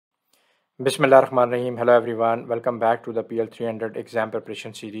Bismillahirrahmanirrahim. Hello everyone. Welcome back to the PL-300 exam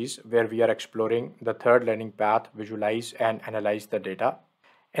preparation series where we are exploring the third learning path, visualize and analyze the data.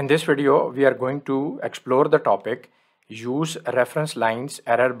 In this video, we are going to explore the topic use reference lines,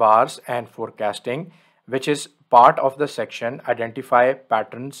 error bars and forecasting, which is part of the section identify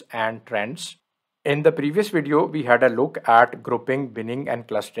patterns and trends. In the previous video, we had a look at grouping, binning and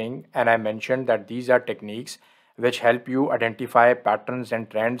clustering, and I mentioned that these are techniques which help you identify patterns and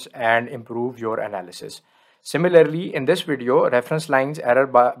trends and improve your analysis. Similarly, in this video, reference lines, error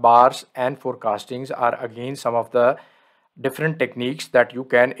bars and forecastings are again some of the different techniques that you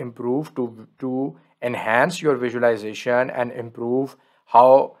can improve to enhance your visualization and improve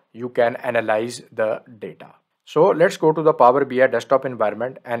how you can analyze the data. So let's go to the Power BI desktop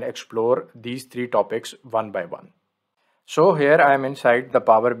environment and explore these three topics one by one. So here I am inside the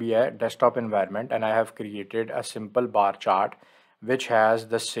Power BI desktop environment and I have created a simple bar chart which has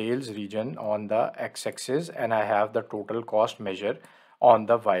the sales region on the x-axis and I have the total cost measure on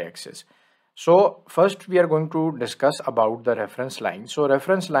the y-axis. So first we are going to discuss about the reference lines. So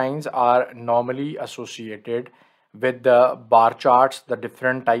reference lines are normally associated with the bar charts, the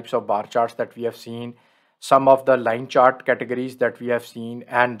different types of bar charts that we have seen, some of the line chart categories that we have seen,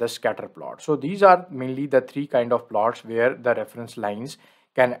 and the scatter plot. So these are mainly the three kind of plots where the reference lines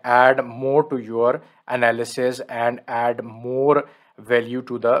can add more to your analysis and add more value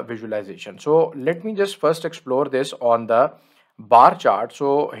to the visualization. So let me just first explore this on the bar chart.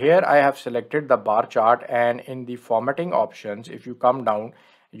 So here I have selected the bar chart, and in the formatting options, if you come down,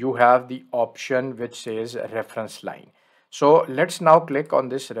 you have the option which says reference line. So let's now click on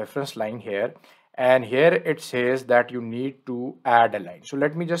this reference line here, and here it says that you need to add a line. So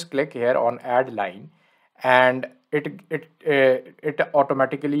let me just click here on add line, and it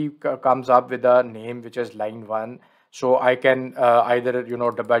automatically comes up with a name which is line 1. So I can either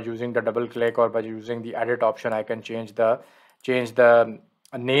by using the double click or by using the edit option I can change the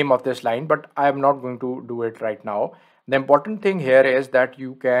name of this line, but I am not going to do it right now. The important thing here is that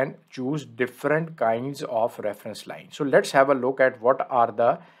you can choose different kinds of reference lines. So let's have a look at what are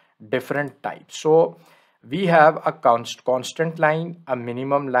the different types. So we have a constant line, a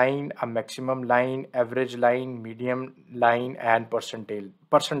minimum line, a maximum line, average line, median line, and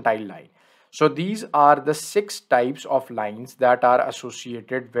percentile line. So these are the 6 types of lines that are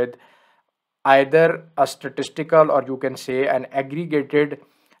associated with either a statistical or you can say an aggregated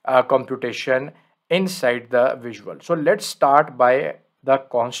computation inside the visual. So let's start by the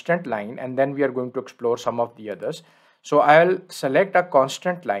constant line and then we are going to explore some of the others. So I'll select a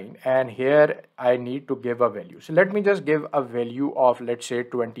constant line and here I need to give a value. So let me just give a value of, let's say,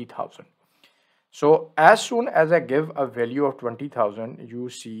 20,000. So as soon as I give a value of 20,000, you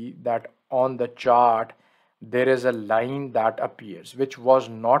see that on the chart there is a line that appears which was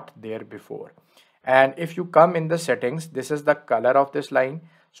not there before. And if you come in the settings, this is the color of this line.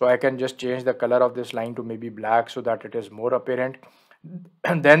 So I can just change the color of this line to maybe black so that it is more apparent.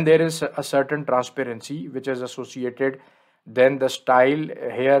 And then there is a certain transparency which is associated. Then the style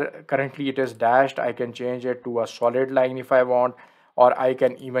here, currently it is dashed. I can change it to a solid line if I want, or I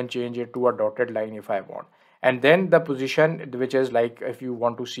can even change it to a dotted line if I want. And then the position, which is like if you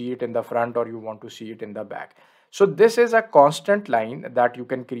want to see it in the front or you want to see it in the back. So this is a constant line that you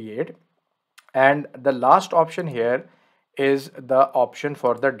can create. And the last option here is the option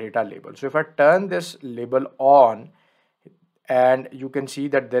for the data label. So if I turn this label on, and you can see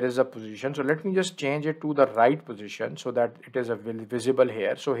that there is a position. So let me just change it to the right position so that it is visible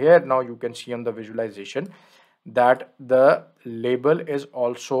here. So here now you can see on the visualization that the label is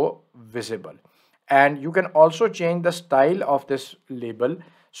also visible. And you can also change the style of this label.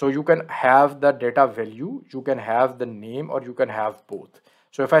 So you can have the data value, you can have the name, or you can have both.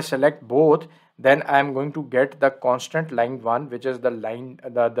 So if I select both, then I'm going to get the constant line 1, which is the line,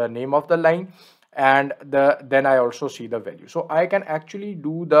 the name of the line, and then I also see the value. So I can actually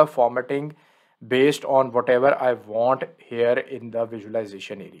do the formatting based on whatever I want here in the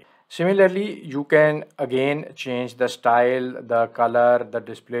visualization area. Similarly, you can again change the style, the color, the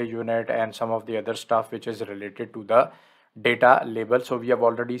display unit, and some of the other stuff which is related to the data label. So we have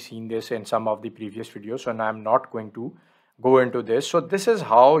already seen this in some of the previous videos, and I'm not going to go into this. So this is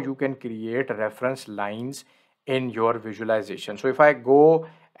how you can create reference lines in your visualization. So if I go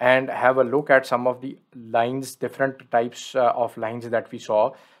and have a look at some of the lines, different types of lines that we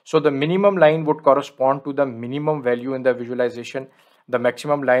saw. So the minimum line would correspond to the minimum value in the visualization. The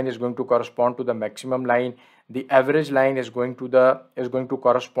maximum line is going to correspond to the maximum line. The average line is going to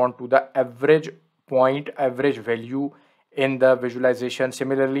correspond to the average point, average value in the visualization.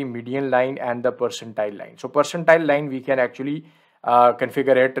 Similarly, median line and the percentile line. So percentile line we can actually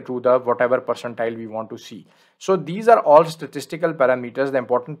configure it to the whatever percentile we want to see. So these are all statistical parameters. The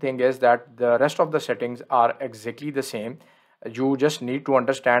important thing is that the rest of the settings are exactly the same. You just need to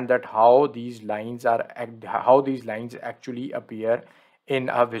understand that how these lines actually appear in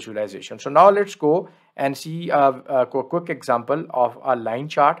a visualization. So now let's go and see a quick example of a line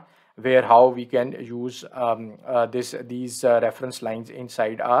chart, where how we can use these reference lines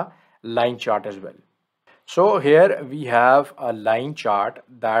inside a line chart as well. So here we have a line chart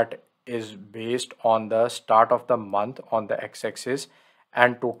that is based on the start of the month on the x-axis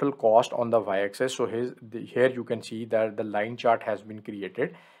and total cost on the y-axis. So here you can see that the line chart has been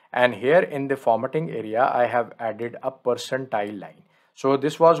created, and here in the formatting area I have added a percentile line. So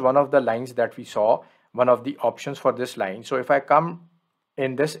this was one of the lines that we saw, one of the options for this line. So if I come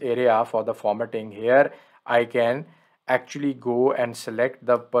in this area for the formatting, here I can actually go and select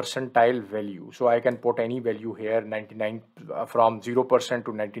the percentile value. So I can put any value here, 99 from 0%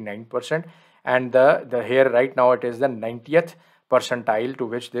 to 99%, and the here right now it is the 90th percentile to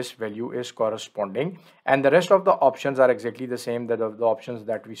which this value is corresponding, and the rest of the options are exactly the same, that the options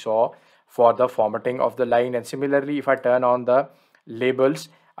that we saw for the formatting of the line. And similarly, if I turn on the labels,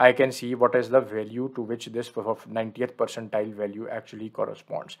 I can see what is the value to which this 90th percentile value actually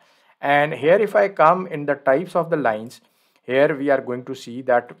corresponds. And here if I come in the types of the lines, here we are going to see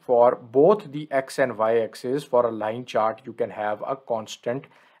that for both the x and y axis, for a line chart you can have a constant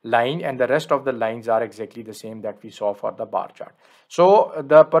line, and the rest of the lines are exactly the same that we saw for the bar chart. So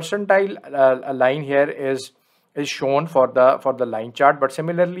the percentile line here is shown for the line chart, but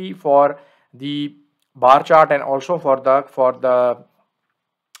similarly for the bar chart and also for the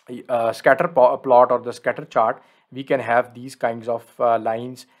scatter plot or the scatter chart, we can have these kinds of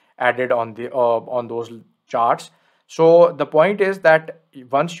lines added on those charts. So the point is that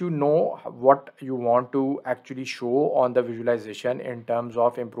once you know what you want to actually show on the visualization in terms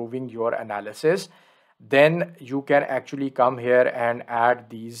of improving your analysis, then you can actually come here and add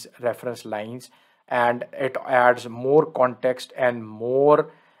these reference lines, and it adds more context and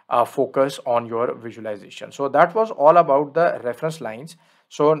more focus on your visualization. So that was all about the reference lines.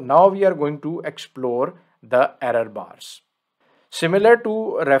 So now we are going to explore the error bars. Similar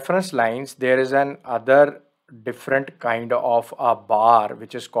to reference lines, there is an other different kind of a bar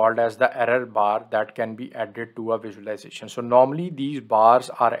which is called as the error bar that can be added to a visualization. So normally these bars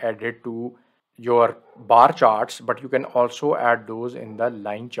are added to your bar charts, but you can also add those in the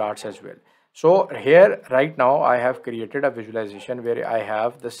line charts as well. So here right now I have created a visualization where I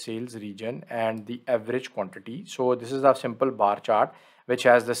have the sales region and the average quantity. So this is a simple bar chart which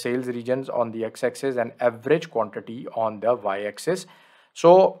has the sales regions on the x-axis and average quantity on the y-axis.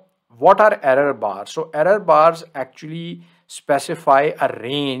 So what are error bars? So error bars actually specify a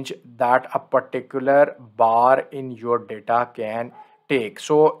range that a particular bar in your data can take.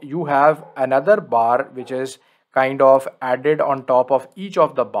 So you have another bar which is kind of added on top of each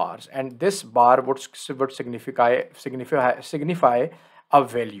of the bars, and this bar would signify a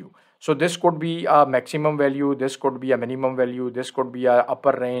value. So this could be a maximum value, this could be a minimum value, this could be a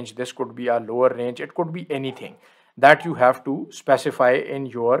upper range, this could be a lower range, it could be anything that you have to specify in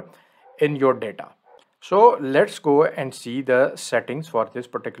your data. So let's go and see the settings for this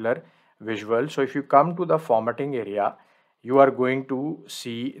particular visual. So if you come to the formatting area, you are going to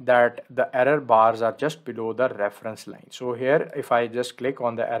see that the error bars are just below the reference line. So here if I just click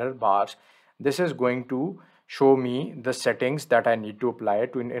on the error bars, this is going to show me the settings that I need to apply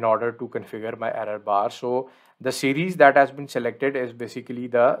to in order to configure my error bar. So the series that has been selected is basically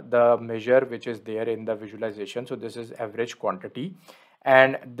the measure which is there in the visualization. So this is average quantity,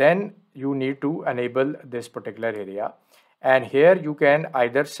 and then you need to enable this particular area, and here you can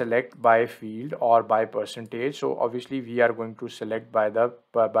either select by field or by percentage. So obviously we are going to select by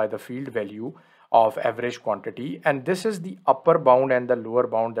the field value of average quantity, and this is the upper bound and the lower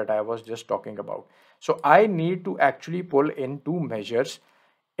bound that I was just talking about. So I need to actually pull in two measures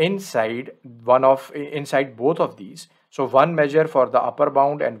inside both of these. So one measure for the upper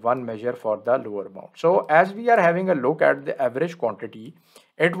bound and one measure for the lower bound. So as we are having a look at the average quantity,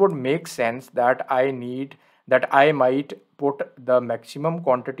 it would make sense that I might put the maximum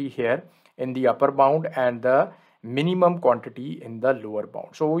quantity here in the upper bound and the minimum quantity in the lower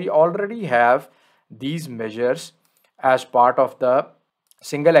bound. So we already have these measures as part of the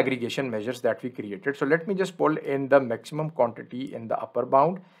single aggregation measures that we created. So let me just pull in the maximum quantity in the upper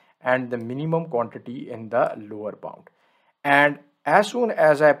bound and the minimum quantity in the lower bound. And as soon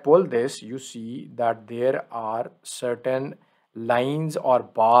as I pull this, you see that there are certain lines or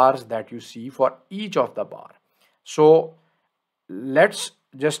bars that you see for each of the bar. So let's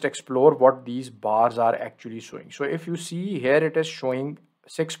just explore what these bars are actually showing. So if you see here, it is showing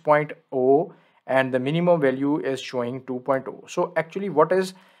 6.0 and the minimum value is showing 2.0. So actually what are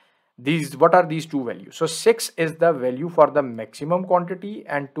these two values? So 6 is the value for the maximum quantity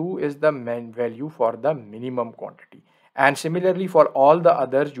and 2 is the value for the minimum quantity. And similarly for all the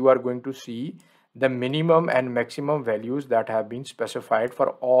others, you are going to see the minimum and maximum values that have been specified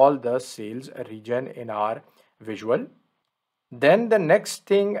for all the sales region in our visual. Then the next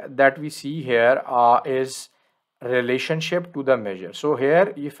thing that we see here is relationship to the measure. So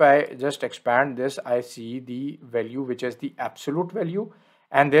here, if I just expand this, I see the value which is the absolute value,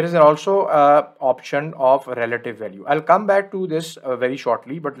 and there is also a option of relative value. I'll come back to this very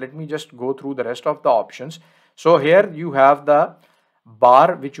shortly, but let me just go through the rest of the options. So here you have the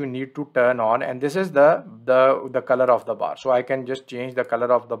bar which you need to turn on, and this is the color of the bar. So I can just change the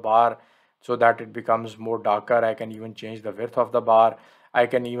color of the bar so that it becomes more darker. I can even change the width of the bar. I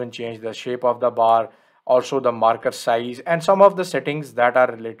can even change the shape of the bar, also the marker size, and some of the settings that are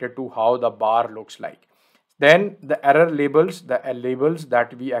related to how the bar looks like. Then the error labels, the labels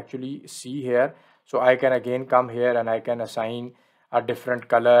that we actually see here. So I can again come here and I can assign a different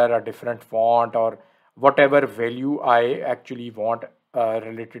color, a different font, or whatever value I actually want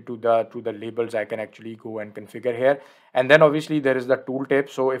related to the labels. I can actually go and configure here. And then obviously there is the tooltip.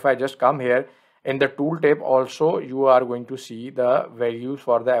 So if I just come here in the tooltip, also you are going to see the values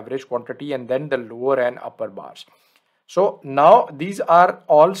for the average quantity and then the lower and upper bars. So now these are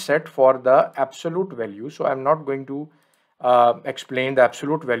all set for the absolute value. So I'm not going to explain the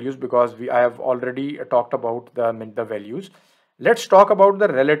absolute values because I have already talked about the values. Let's talk about the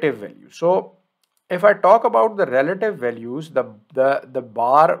relative value. So if I talk about the relative values, the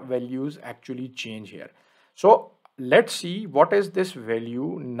bar values actually change here. So let's see what is this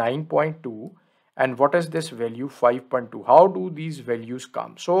value 9.2 and what is this value 5.2. How do these values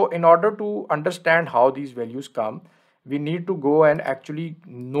come? So in order to understand how these values come, we need to go and actually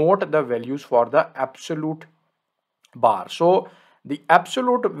note the values for the absolute bar. So the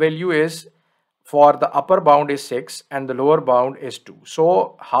absolute value is, for the upper bound is 6 and the lower bound is 2.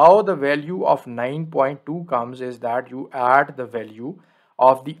 So how the value of 9.2 comes is that you add the value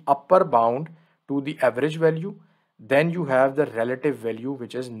of the upper bound to the average value. Then you have the relative value,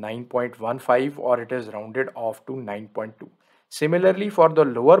 which is 9.15, or it is rounded off to 9.2. Similarly, for the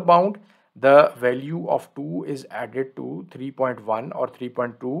lower bound, the value of 2 is added to 3.1 or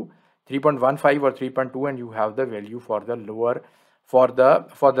 3.2, 3.15 or 3.2, and you have the value for the lower, for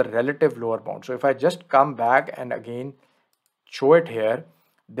the relative lower bound. So if I just come back and again show it here,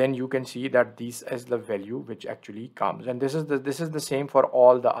 then you can see that this is the value which actually comes, and this is the same for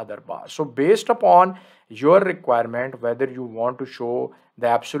all the other bars. So based upon your requirement, whether you want to show the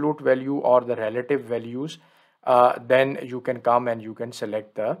absolute value or the relative values, then you can come and you can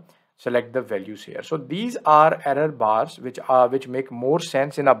select the values here. So these are error bars which make more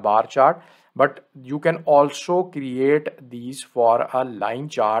sense in a bar chart, but you can also create these for a line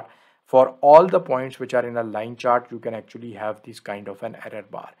chart. For all the points which are in a line chart, you can actually have this kind of an error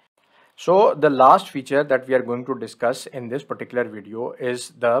bar. So the last feature that we are going to discuss in this particular video is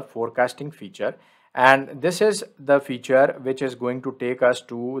the forecasting feature. And this is the feature which is going to take us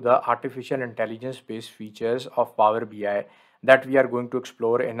to the artificial intelligence based features of Power BI that we are going to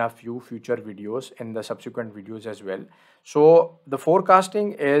explore in a few future videos, in the subsequent videos as well. So the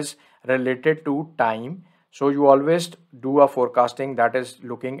forecasting is related to time. So you always do a forecasting that is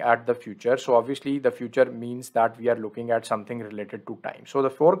looking at the future. So obviously the future means that we are looking at something related to time. So the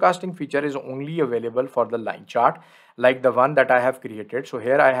forecasting feature is only available for the line chart, like the one that I have created. So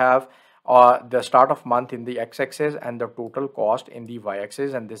here I have the start of month in the x-axis and the total cost in the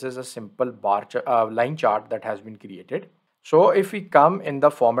y-axis, and this is a simple line chart that has been created. So if we come in the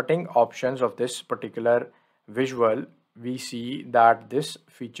formatting options of this particular visual, we see that this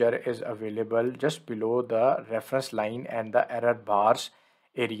feature is available just below the reference line and the error bars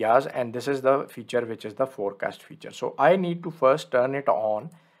areas, and this is the feature which is the forecast feature. So I need to first turn it on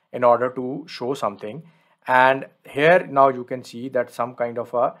in order to show something, and here now you can see that some kind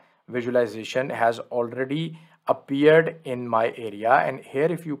of a visualization has already appeared in my area. And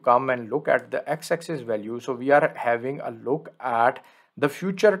here if you come and look at the x-axis value, so we are having a look at the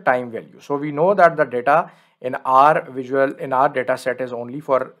future time value. So we know that the data in our data set is only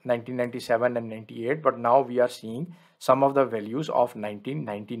for 1997 and 98, but now we are seeing some of the values of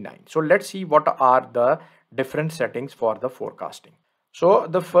 1999. So let's see what are the different settings for the forecasting. So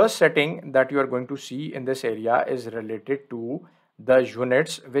the first setting that you are going to see in this area is related to the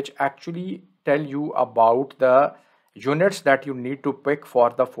units, which actually tell you about the units that you need to pick for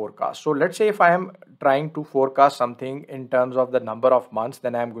the forecast. So let's say if I am trying to forecast something in terms of the number of months,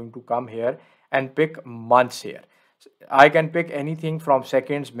 then I'm going to come here and pick months here. I can pick anything from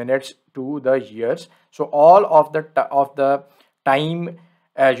seconds, minutes to the years. So all of the time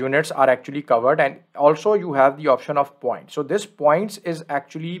units are actually covered, and also you have the option of points. So this points is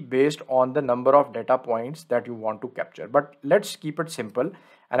actually based on the number of data points that you want to capture. But let's keep it simple,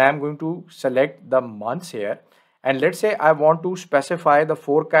 and I'm going to select the months here. And let's say I want to specify the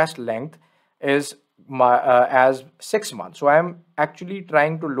forecast length is as 6 months. So I'm actually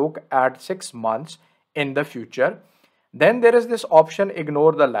trying to look at 6 months in the future. Then there is this option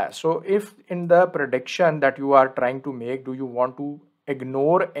ignore the last. So if in the prediction that you are trying to make, do you want to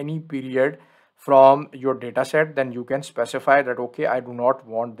ignore any period from your data set, then you can specify that, okay, I do not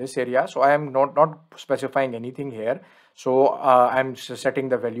want this area. So I am not specifying anything here. So I'm setting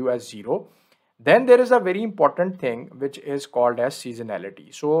the value as 0. Then there is a very important thing which is called as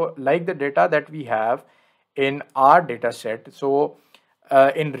seasonality. So like the data that we have in our data set, so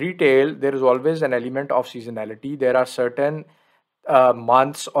in retail, there is always an element of seasonality. There are certain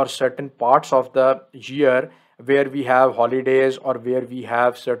months or certain parts of the year where we have holidays or where we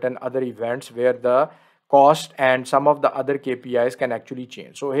have certain other events where the cost and some of the other KPIs can actually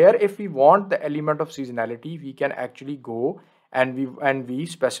change. So here, if we want the element of seasonality, we can actually go and we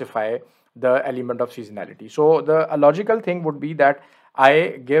specify the element of seasonality. So a logical thing would be that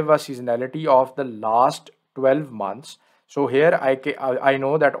I give a seasonality of the last 12 months. So here I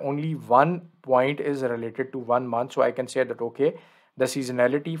know that only one point is related to 1 month. So I can say that, okay, the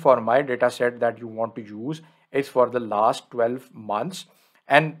seasonality for my data set that you want to use is for the last 12 months.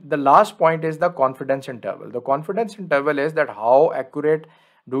 And the last point is the confidence interval. The confidence interval is that how accurate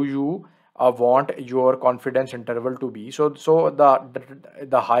do you want your confidence interval to be. So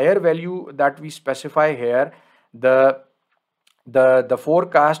the higher value that we specify here, the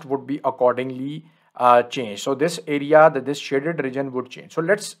forecast would be accordingly change. So this area, this shaded region would change. So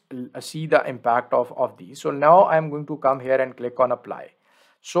let's see the impact of these. So now I'm going to come here and click on apply.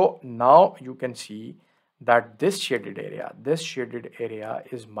 So now you can see that this shaded area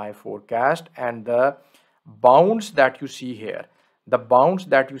is my forecast, and the bounds that you see here,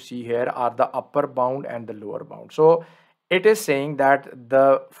 are the upper bound and the lower bound. So it is saying that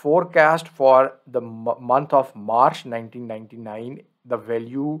the forecast for the month of March 1999, the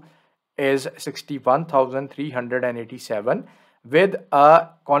value is 61,387 with a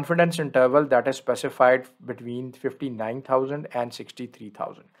confidence interval that is specified between 59,000 and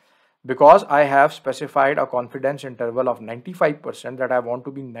 63,000. Because I have specified a confidence interval of 95%, that I want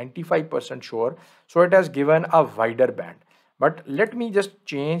to be 95% sure, so it has given a wider band. But let me just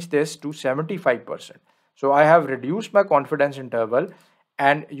change this to 75%. So I have reduced my confidence interval,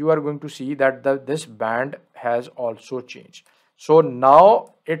 and you are going to see that this band has also changed. So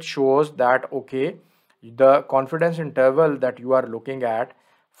now it shows that, okay, the confidence interval that you are looking at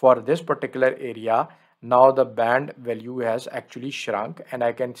for this particular area, now the band value has actually shrunk, and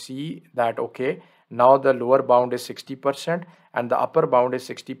I can see that, okay, now the lower bound is 60% and the upper bound is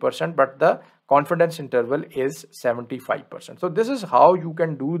 60%, but the confidence interval is 75%. So this is how you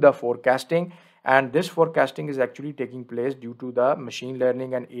can do the forecasting, and this forecasting is actually taking place due to the machine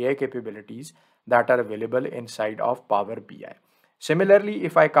learning and AI capabilities that are available inside of Power BI. Similarly,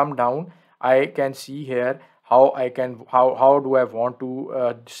 if I come down, I can see here how do I want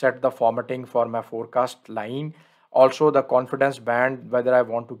to set the formatting for my forecast line. Also the confidence band, whether I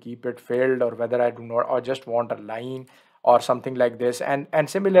want to keep it filled or whether I do not, or just want a line or something like this. And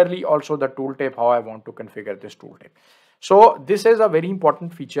similarly also the tooltip, how I want to configure this tooltip. So this is a very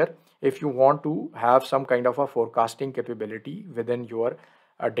important feature if you want to have some kind of a forecasting capability within your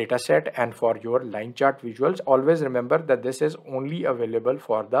data set and for your line chart visuals. Always remember that this is only available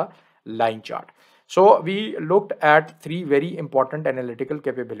for the line chart. So we looked at 3 very important analytical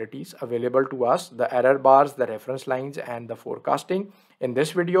capabilities available to us: the error bars, the reference lines, and the forecasting in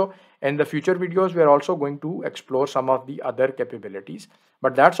this video. In the future videos, we are also going to explore some of the other capabilities.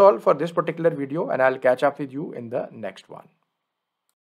 But that's all for this particular video, and I'll catch up with you in the next one.